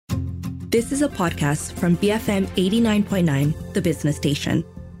This is a podcast from BFM 89.9, the business station.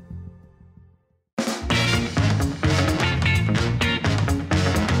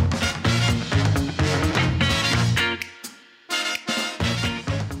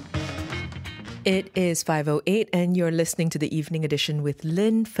 It is 5:08 and you're listening to the evening edition with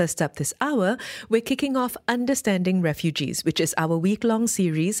Lynn. First up this hour, we're kicking off Understanding Refugees, which is our week-long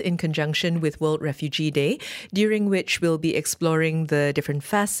series in conjunction with World Refugee Day, during which we'll be exploring the different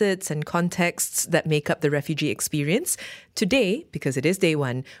facets and contexts that make up the refugee experience. Today, because it is day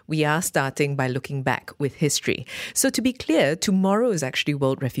one, we are starting by looking back with history. So to be clear, tomorrow is actually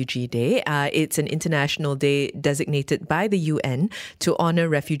World Refugee Day. It's an international day designated by the UN to honor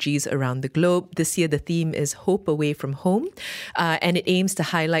refugees around the globe. This year, the theme is Hope Away from Home, and it aims to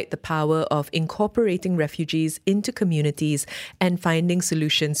highlight the power of incorporating refugees into communities and finding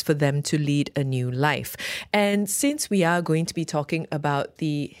solutions for them to lead a new life. And since we are going to be talking about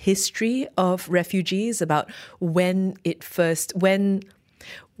the history of refugees, about when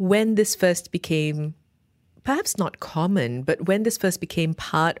this first became perhaps not common, but when this first became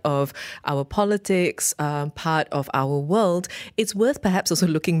part of our politics, part of our world, it's worth perhaps also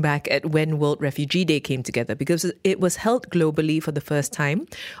looking back at when World Refugee Day came together, because it was held globally for the first time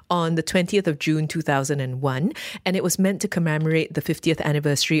on the 20th of June 2001, and it was meant to commemorate the 50th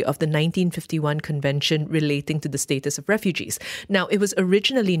anniversary of the 1951 Convention relating to the status of refugees. Now, it was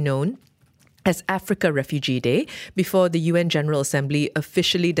originally known as Africa Refugee Day before the UN General Assembly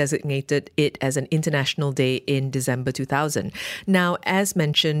officially designated it as an international day in December 2000. Now, as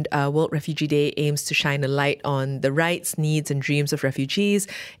mentioned, World Refugee Day aims to shine a light on the rights, needs and dreams of refugees.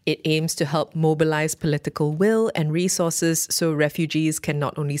 It aims to help mobilize political will and resources so refugees can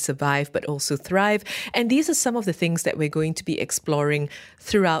not only survive but also thrive. And these are some of the things that we're going to be exploring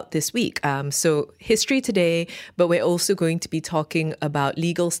throughout this week. So history today, but we're also going to be talking about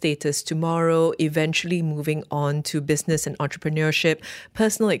legal status tomorrow, eventually moving on to business and entrepreneurship,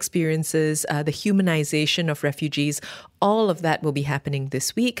 personal experiences, the humanization of refugees. All of that will be happening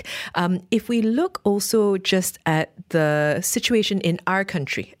this week. If we look also just at the situation in our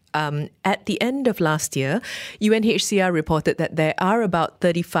country, at the end of last year, UNHCR reported that there are about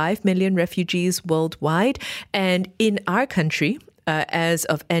 35 million refugees worldwide. And in our country, as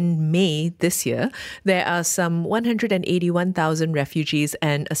of end May this year, there are some 181,000 refugees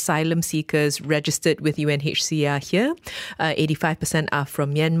and asylum seekers registered with UNHCR here. 85% are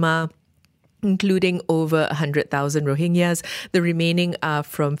from Myanmar, including over 100,000 Rohingyas. The remaining are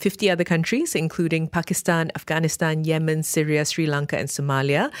from 50 other countries, including Pakistan, Afghanistan, Yemen, Syria, Sri Lanka, and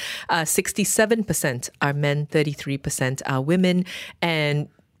Somalia. 67% are men, 33% are women, and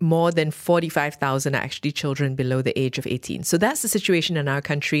more than 45,000 are actually children below the age of 18. So that's the situation in our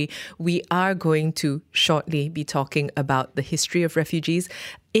country. We are going to shortly be talking about the history of refugees.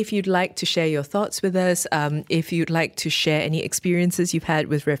 If you'd like to share your thoughts with us, if you'd like to share any experiences you've had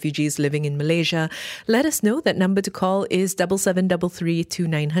with refugees living in Malaysia, let us know. That number to call is 7733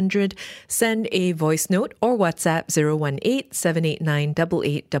 2900. Send a voice note or WhatsApp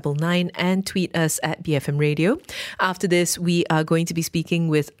 018-789-8899 and tweet us at BFM Radio. After this, we are going to be speaking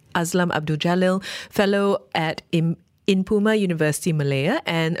with Azlam Abdul Jalil, fellow at Puma University Malaya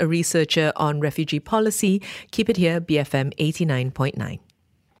and a researcher on refugee policy. Keep it here, BFM 89.9.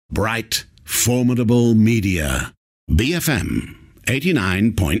 Bright, formidable media. BFM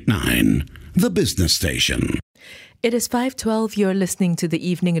 89.9, the business station. It is 5:12. You're listening to the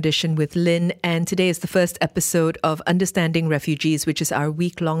evening edition with Lynn, and today is the first episode of Understanding Refugees, which is our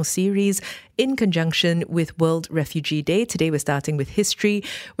week-long series in conjunction with World Refugee Day. Today we're starting with history.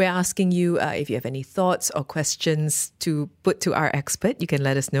 We're asking you if you have any thoughts or questions to put to our expert, you can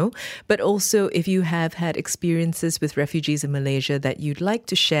let us know. But also, if you have had experiences with refugees in Malaysia that you'd like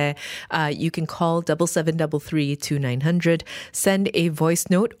to share, you can call 7733 2900, send a voice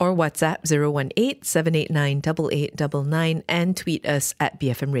note or WhatsApp 018-789-8899 and tweet us at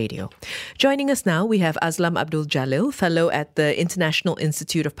BFM Radio. Joining us now, we have Azlam Abdul Jalil, fellow at the International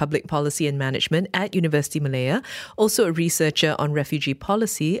Institute of Public Policy and Management at University Malaya, also a researcher on refugee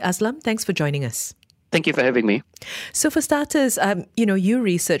policy. Azlam, thanks for joining us. Thank you for having me. So for starters, you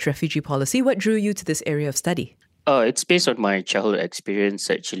research refugee policy. What drew you to this area of study? It's based on my childhood experience,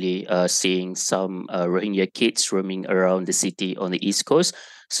 actually, seeing some Rohingya kids roaming around the city on the East Coast.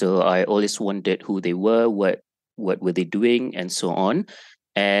 So I always wondered who they were, what were they doing, and so on.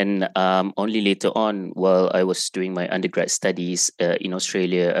 And only later on, while I was doing my undergrad studies in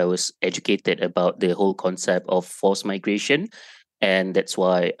Australia, I was educated about the whole concept of forced migration. And that's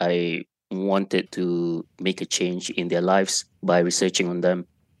why I wanted to make a change in their lives by researching on them.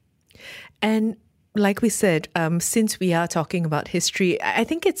 And like we said, since we are talking about history, I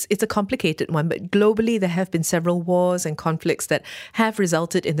think it's a complicated one, but globally there have been several wars and conflicts that have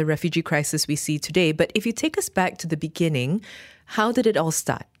resulted in the refugee crisis we see today. But if you take us back to the beginning, how did it all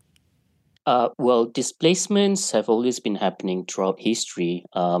start? Well, displacements have always been happening throughout history,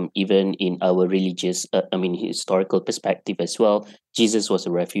 even in our historical perspective as well. Jesus was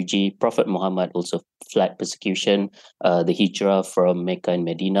a refugee. Prophet Muhammad also fled persecution, the hijrah from Mecca and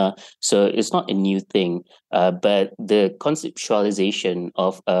Medina. So it's not a new thing. But the conceptualization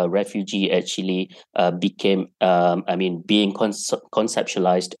of a refugee actually became, being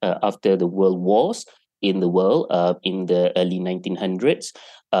conceptualized after the world wars in the world in the early 1900s.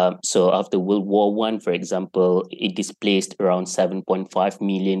 So after World War I, for example, it displaced around 7.5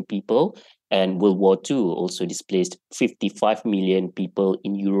 million people. And World War II also displaced 55 million people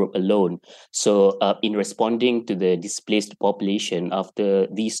in Europe alone. So in responding to the displaced population after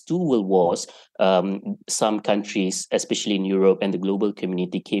these two world wars, some countries, especially in Europe and the global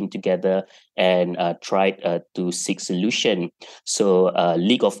community, came together and tried to seek solution. So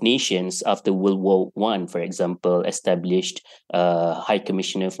League of Nations after World War I, for example, established High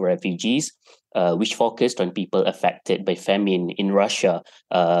Commissioner for Refugees, which focused on people affected by famine in Russia,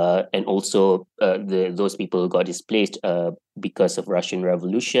 and also those people who got displaced because of Russian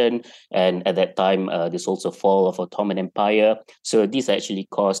Revolution. And at that time, there's also fall of Ottoman Empire. So this actually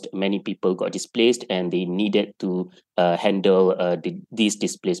caused many people got displaced, and they needed to handle this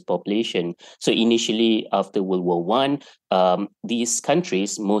displaced population. So initially, after World War I, these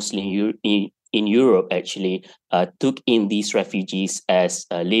countries, mostly in Europe, actually took in these refugees as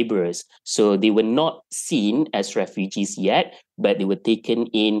laborers. So they were not seen as refugees yet, but they were taken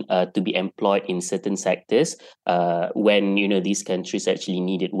in to be employed in certain sectors when these countries actually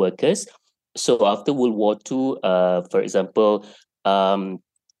needed workers. So after World War II, for example,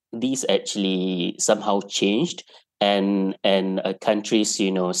 these actually somehow changed. And countries,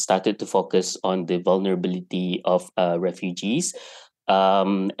 started to focus on the vulnerability of refugees.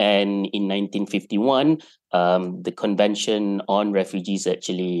 And in 1951, the Convention on Refugees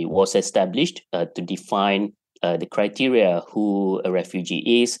actually was established to define the criteria who a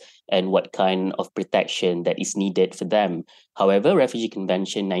refugee is and what kind of protection that is needed for them. However, Refugee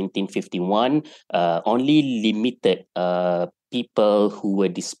Convention 1951 only limited people who were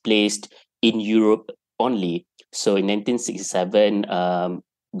displaced in Europe only. So in 1967,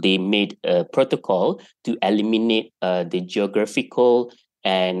 they made a protocol to eliminate the geographical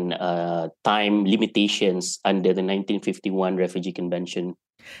and time limitations under the 1951 Refugee Convention.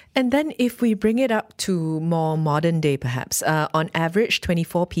 And then if we bring it up to more modern day, perhaps, on average,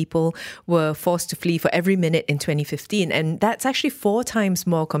 24 people were forced to flee for every minute in 2015. And that's actually 4 times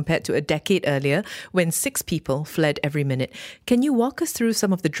more compared to a decade earlier when 6 people fled every minute. Can you walk us through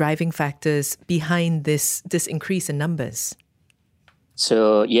some of the driving factors behind this increase in numbers?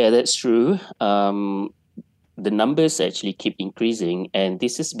 So, yeah, that's true. The numbers actually keep increasing, and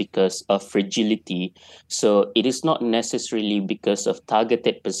this is because of fragility. So it is not necessarily because of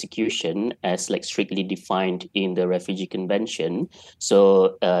targeted persecution as strictly defined in the Refugee Convention.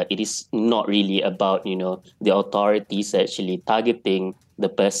 So it is not really about, the authorities actually targeting the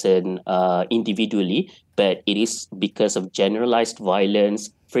person individually, but it is because of generalized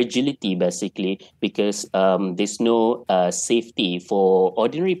violence, fragility, basically, because there's no safety for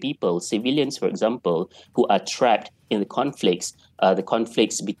ordinary people, civilians, for example, who are trapped in the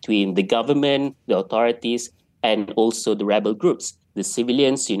conflicts between the government, the authorities, and also the rebel groups. The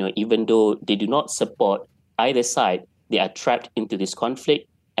civilians, even though they do not support either side, they are trapped into this conflict.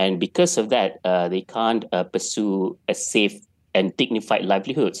 And because of that, they can't pursue a safe and dignified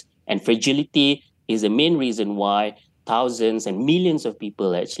livelihoods. And fragility is the main reason why thousands and millions of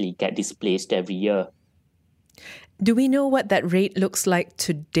people actually get displaced every year. Do we know what that rate looks like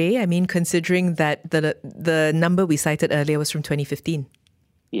today? I mean, considering that the number we cited earlier was from 2015.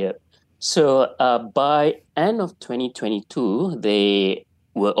 Yeah. So by end of 2022, there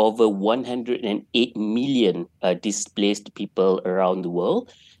were over 108 million displaced people around the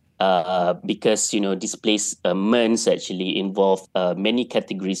world. Because displacements actually involve many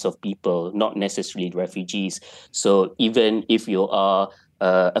categories of people, not necessarily refugees. So even if you are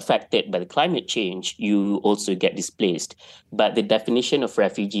affected by the climate change, you also get displaced. But the definition of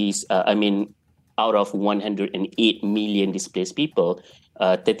refugees, out of 108 million displaced people,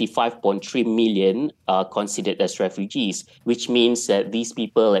 35.3 million are considered as refugees, which means that these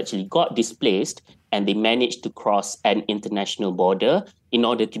people actually got displaced and they managed to cross an international border in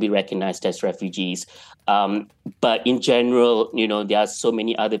order to be recognized as refugees. But in general, there are so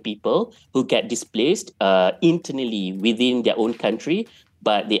many other people who get displaced internally within their own country,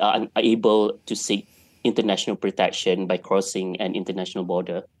 but they are unable to seek international protection by crossing an international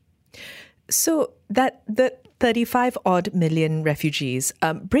border. So that the 35 odd million refugees,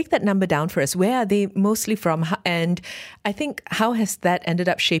 break that number down for us. Where are they mostly from? And I think how has that ended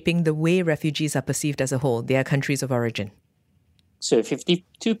up shaping the way refugees are perceived as a whole, their countries of origin? So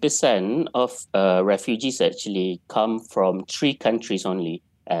 52% of refugees actually come from three countries only,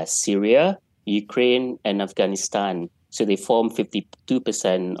 Syria, Ukraine, and Afghanistan. So they form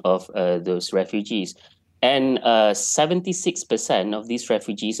 52% of those refugees. And 76% of these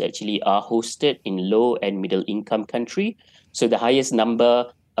refugees actually are hosted in low and middle income country. So the highest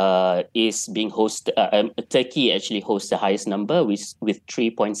number is being hosted. Turkey actually hosts the highest number with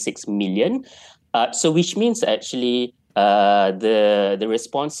 3.6 million. So which means actually the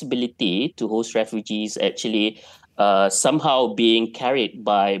responsibility to host refugees actually somehow being carried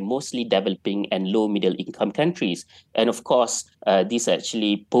by mostly developing and low middle income countries. And of course, this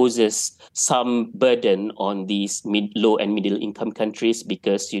actually poses some burden on these low and middle income countries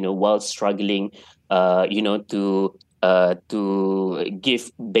because, while struggling, to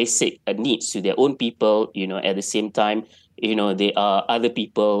give basic needs to their own people, at the same time, there are other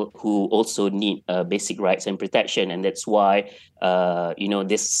people who also need basic rights and protection. And that's why,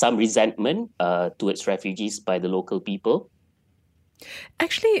 there's some resentment towards refugees by the local people.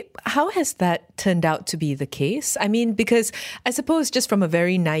 Actually, how has that turned out to be the case? I mean, because I suppose just from a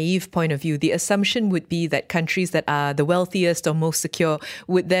very naive point of view, the assumption would be that countries that are the wealthiest or most secure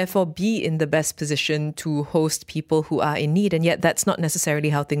would therefore be in the best position to host people who are in need. And yet that's not necessarily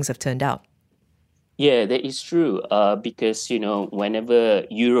how things have turned out. Yeah, that is true. Because, whenever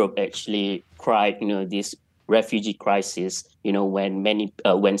Europe actually cried, this refugee crisis,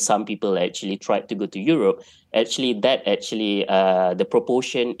 when some people actually tried to go to Europe, the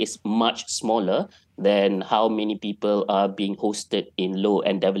proportion is much smaller than how many people are being hosted in low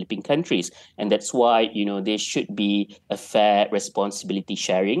and developing countries. And that's why, there should be a fair responsibility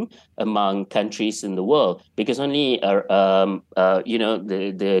sharing among countries in the world, because only, the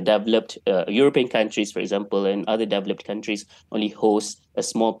developed European countries, for example, and other developed countries only host a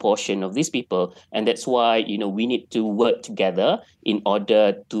small portion of these people. And that's why, we need to work together in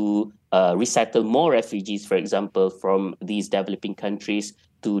order to resettle more refugees, for example, from these developing countries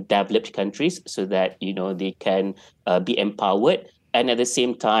to developed countries so that, they can be empowered. And at the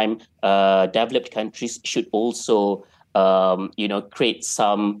same time, developed countries should also, create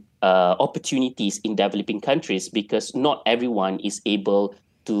some opportunities in developing countries, because not everyone is able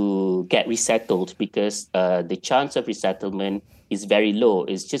to get resettled, because the chance of resettlement is very low.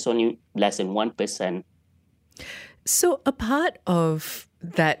 It's just only less than 1%. So a part of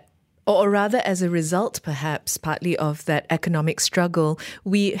that, or rather as a result, perhaps, partly of that economic struggle,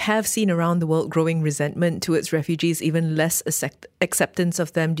 we have seen around the world growing resentment towards refugees, even less acceptance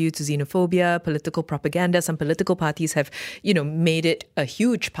of them due to xenophobia, political propaganda. Some political parties have, made it a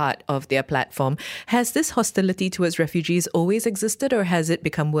huge part of their platform. Has this hostility towards refugees always existed, or has it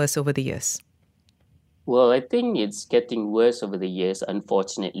become worse over the years? Well, I think it's getting worse over the years,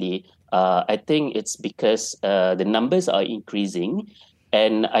 unfortunately. I think it's because the numbers are increasing.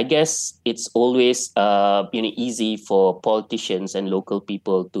 And I guess it's always, easy for politicians and local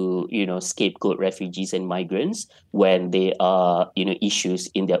people to, scapegoat refugees and migrants when there are, issues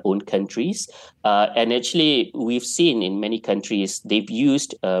in their own countries. And actually, we've seen in many countries, they've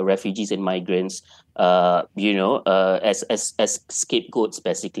used refugees and migrants, as scapegoats,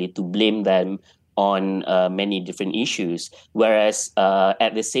 basically, to blame them on many different issues. Whereas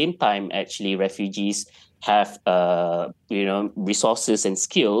at the same time, actually, refugees have resources and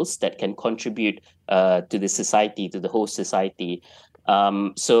skills that can contribute to the society, to the whole society.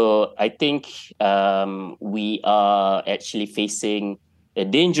 So I think we are actually facing a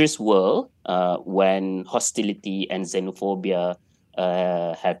dangerous world when hostility and xenophobia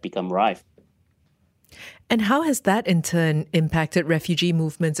have become rife. And how has that in turn impacted refugee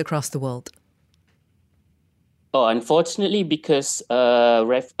movements across the world? Oh, unfortunately, because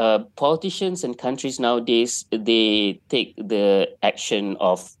politicians and countries nowadays, they take the action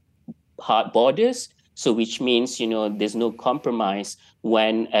of hard borders. So which means, there's no compromise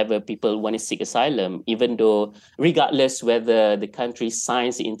whenever people want to seek asylum, even though regardless whether the country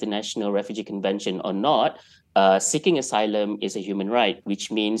signs the International Refugee Convention or not, seeking asylum is a human right,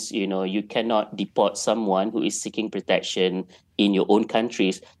 which means, you cannot deport someone who is seeking protection in your own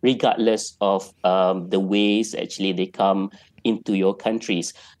countries, regardless of the ways actually they come into your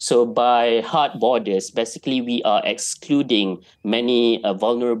countries. So by hard borders, basically we are excluding many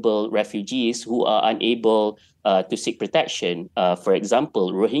vulnerable refugees who are unable to seek protection. For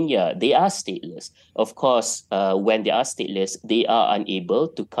example, Rohingya, they are stateless. Of course, when they are stateless, they are unable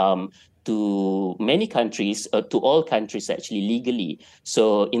to come to many countries, to all countries actually legally.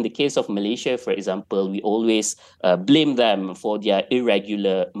 So in the case of Malaysia, for example, we always blame them for their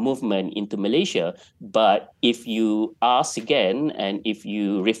irregular movement into Malaysia. But if you ask again, and if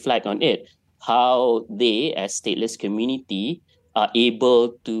you reflect on it, how they as stateless community are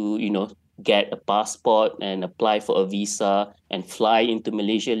able to, get a passport and apply for a visa and fly into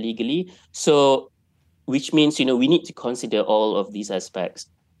Malaysia legally. So, which means, we need to consider all of these aspects.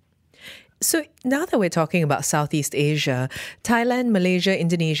 So now that we're talking about Southeast Asia, Thailand, Malaysia,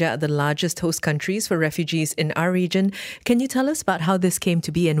 Indonesia are the largest host countries for refugees in our region. Can you tell us about how this came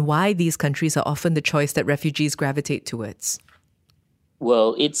to be and why these countries are often the choice that refugees gravitate towards?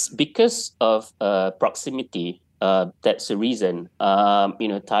 Well, it's because of proximity. That's the reason.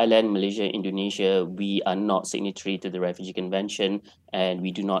 Thailand, Malaysia, Indonesia, we are not signatory to the Refugee Convention, and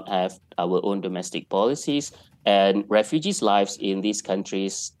we do not have our own domestic policies. And refugees' lives in these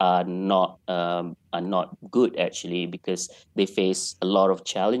countries are not good actually, because they face a lot of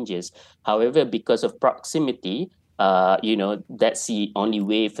challenges. However, because of proximity, that's the only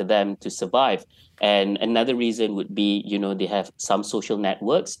way for them to survive. And another reason would be, they have some social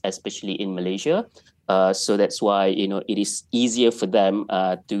networks, especially in Malaysia. So that's why, it is easier for them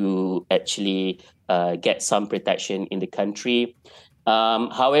to actually get some protection in the country.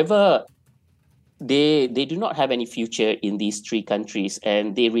 However, they do not have any future in these three countries,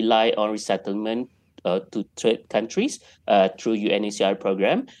 and they rely on resettlement to third countries through UNHCR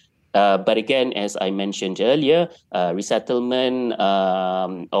program. But again, as I mentioned earlier, resettlement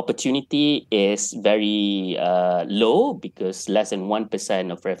opportunity is very low, because less than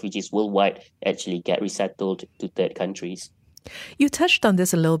 1% of refugees worldwide actually get resettled to third countries. You touched on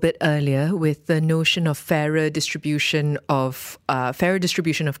this a little bit earlier with the notion of fairer distribution of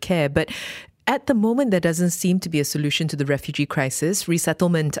care, but at the moment, there doesn't seem to be a solution to the refugee crisis.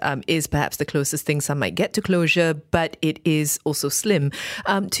 Resettlement is perhaps the closest thing some might get to closure, but it is also slim.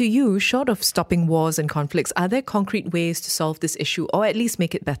 To you, short of stopping wars and conflicts, are there concrete ways to solve this issue or at least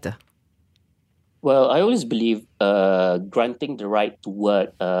make it better? Well, I always believe granting the right to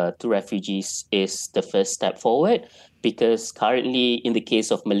work to refugees is the first step forward, because currently, in the case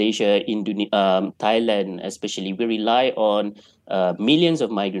of Malaysia, Thailand especially, we rely on millions of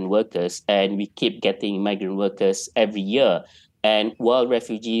migrant workers, and we keep getting migrant workers every year. And while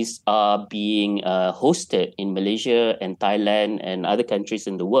refugees are being hosted in Malaysia and Thailand and other countries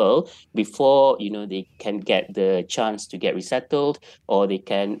in the world, before they can get the chance to get resettled, or they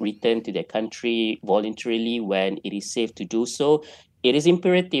can return to their country voluntarily when it is safe to do so, it is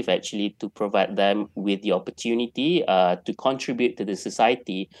imperative actually to provide them with the opportunity to contribute to the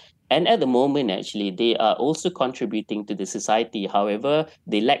society. And at the moment, actually, they are also contributing to the society. However,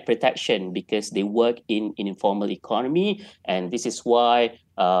 they lack protection because they work in informal economy. And this is why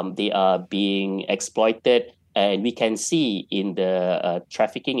they are being exploited. And we can see in the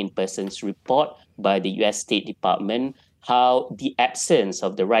trafficking in persons report by the US State Department how the absence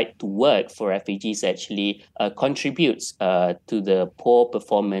of the right to work for refugees actually contributes to the poor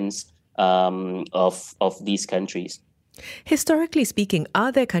performance of these countries. Historically speaking,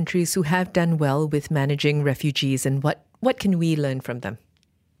 are there countries who have done well with managing refugees, and what can we learn from them?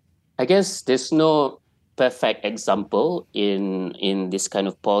 I guess there's no perfect example in this kind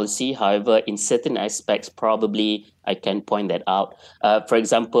of policy. However, in certain aspects, probably I can point that out. For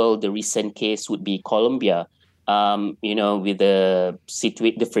example, the recent case would be Colombia. With the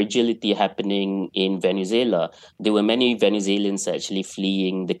fragility happening in Venezuela, there were many Venezuelans actually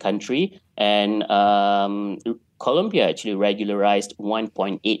fleeing the country, and Colombia actually regularized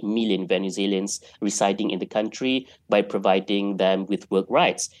 1.8 million Venezuelans residing in the country by providing them with work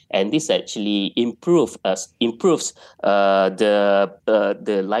rights, and this actually improves the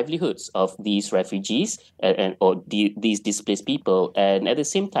livelihoods of these refugees or these displaced people, and at the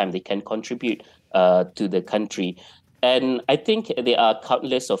same time they can contribute to the country. And I think there are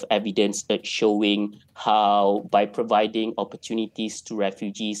countless of evidence showing how by providing opportunities to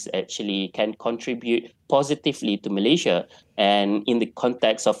refugees actually can contribute positively to Malaysia. And in the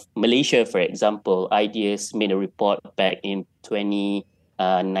context of Malaysia, for example, IDEAS made a report back in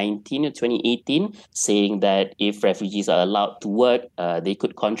 2019 or 2018 saying that if refugees are allowed to work, they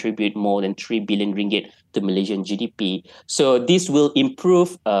could contribute more than 3 billion ringgit to Malaysian GDP. So this will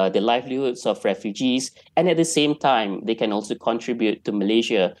improve the livelihoods of refugees, and at the same time, they can also contribute to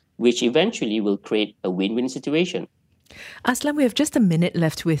Malaysia, which eventually will create a win-win situation. Aslam, we have just a minute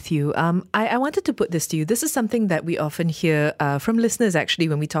left with you. I wanted to put this to you. This is something that we often hear from listeners, actually,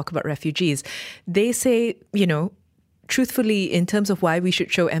 when we talk about refugees. They say, truthfully, in terms of why we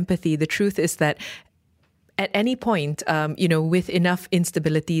should show empathy, the truth is that at any point, with enough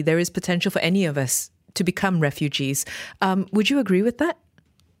instability, there is potential for any of us to become refugees. Would you agree with that?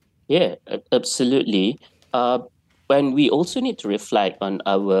 Yeah, absolutely. And we also need to reflect on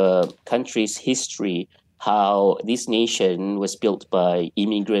our country's history, how this nation was built by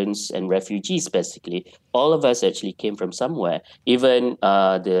immigrants and refugees, basically. All of us actually came from somewhere. Even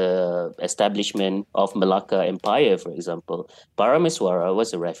the establishment of Malacca Empire, for example, Parameswara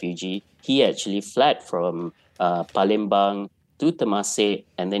was a refugee. He actually fled from Palembang to Temasek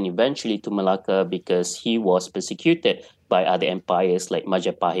and then eventually to Malacca because he was persecuted by other empires like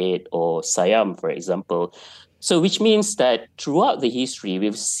Majapahit or Siam, for example. So which means that throughout the history,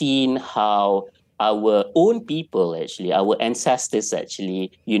 we've seen how our own people, actually, our ancestors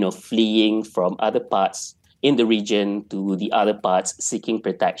actually, fleeing from other parts in the region to the other parts, seeking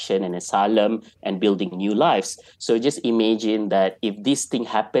protection and asylum and building new lives. So just imagine that if this thing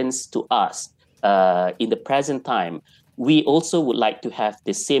happens to us in the present time, we also would like to have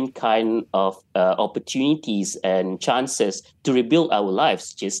the same kind of opportunities and chances to rebuild our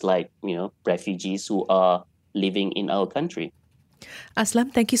lives, just like, refugees who are living in our country.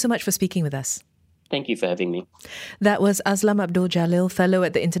 Aslam, thank you so much for speaking with us. Thank you for having me. That was Aslam Abdul Jalil, Fellow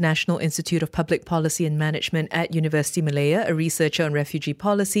at the International Institute of Public Policy and Management at University Malaya, a researcher on refugee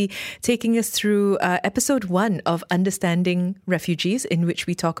policy, taking us through episode 1 of Understanding Refugees, in which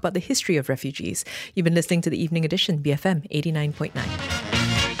we talk about the history of refugees. You've been listening to the Evening Edition, BFM 89.9.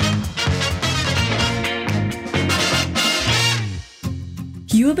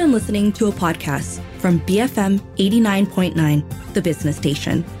 You have been listening to a podcast from BFM 89.9, the business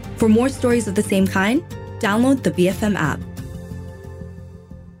station. For more stories of the same kind, download the BFM app.